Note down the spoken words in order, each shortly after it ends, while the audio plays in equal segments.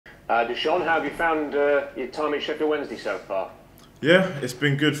Deshaun, how have you found your time at Sheffield Wednesday so far? Yeah, it's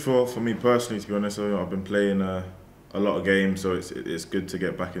been good for me personally. To be honest, I've been playing a lot of games, so it's good to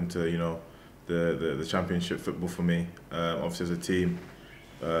get back into the Championship football for me. Obviously, as a team,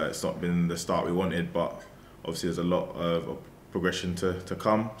 it's not been the start we wanted, but obviously there's a lot of progression to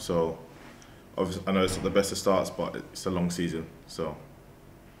come. So obviously, I know it's not the best of starts, but it's a long season. So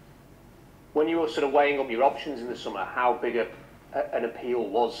When you were sort of weighing up your options in the summer, how big an appeal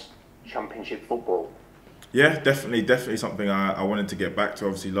was Championship football? yeah, definitely something I wanted to get back to.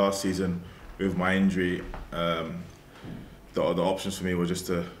 Obviously, last season with my injury, the other options for me were just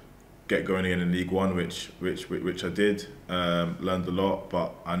to get going again in League One, which I did. Learned a lot,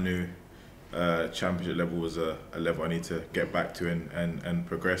 but I knew Championship level was a level I need to get back to and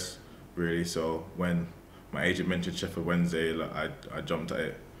progress really. So when my agent mentioned Sheffield Wednesday, like, I jumped at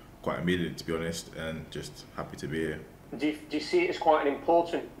it quite immediately, to be honest, and just happy to be here. Do you see it as quite an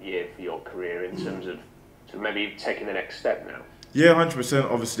important year for your career in terms of maybe taking the next step now? Yeah, 100%.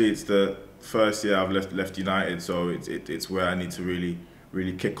 Obviously, it's the first year I've left United, so it's where I need to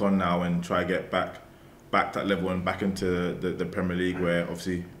really kick on now and try get back that level and back into the Premier League, where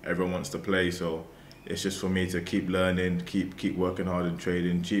obviously everyone wants to play. So it's just for me to keep learning, keep working hard and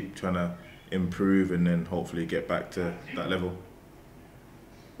trading, keep trying to improve, and then hopefully get back to that level.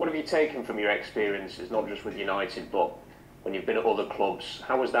 What have you taken from your experiences, not just with United, but when you've been at other clubs?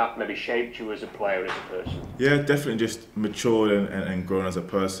 How has that maybe shaped you as a player, as a person? Yeah, definitely just matured and grown as a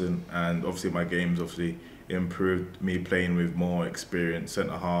person, and obviously my game's obviously improved. Me playing with more experienced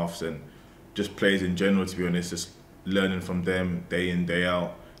centre halves and just players in general, to be honest, just learning from them day in, day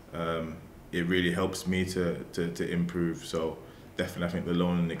out. It really helps me to improve. So definitely, I think the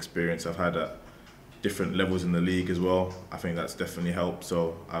learning experience I've had at different levels in the league as well, I think that's definitely helped.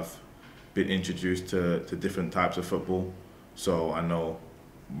 So I've been introduced to different types of football, so I know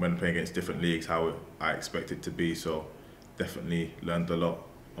when playing against different leagues how I expect it to be. So definitely learned a lot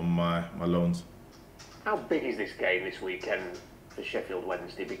on my loans. How big is this game this weekend for Sheffield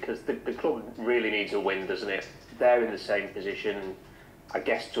Wednesday? Because the club really needs a win, doesn't it? They're in the same position. I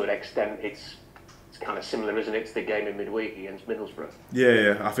guess to an extent it's kind of similar, isn't it, to the game in midweek against Middlesbrough?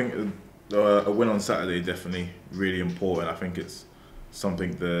 Yeah, I think a win on Saturday definitely really important. I think it's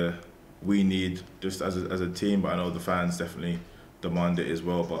something that we need just as a team, but I know the fans definitely demand it as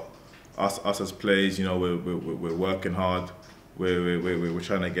well. But us as players, we're working hard. We're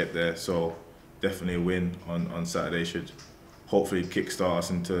trying to get there. So definitely a win on Saturday should hopefully kickstart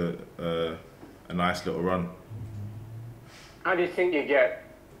us into a nice little run. How do you think you get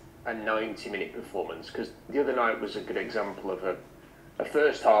a 90-minute performance? Because the other night was a good example of a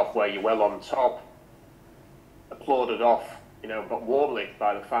first half where you're well on top, applauded off, but warmly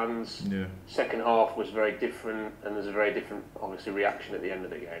by the fans. Yeah. Second half was very different, and there's a very different, obviously, reaction at the end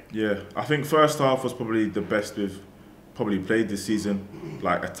of the game. Yeah, I think first half was probably the best we've probably played this season.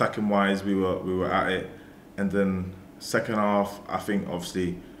 Like attacking wise, we were at it, and then second half, I think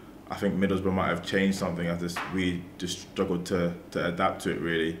Middlesbrough might have changed something. We just struggled to adapt to it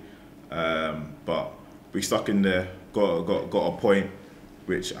really, but we stuck in there, got a point,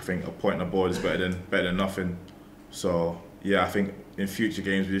 which I think a point on the board is better than nothing. So yeah, I think in future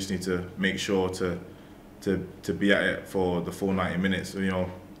games we just need to make sure to be at it for the full 90 minutes.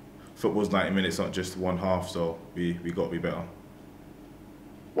 Football's 90 minutes, not just one half. So we got to be better.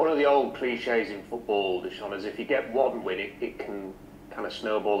 One of the old cliches in football, Deshaun, is if you get one win, it can kind of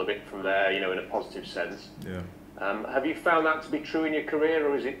snowball a bit from there, in a positive sense. Yeah. Have you found that to be true in your career,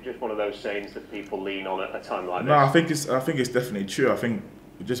 or is it just one of those sayings that people lean on at a time like this? No, I think it's definitely true. I think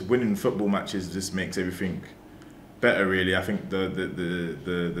just winning football matches just makes everything better. Really, I think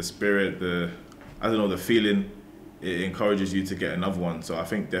the spirit, the feeling, it encourages you to get another one. So I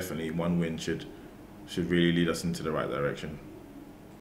think definitely one win should really lead us into the right direction.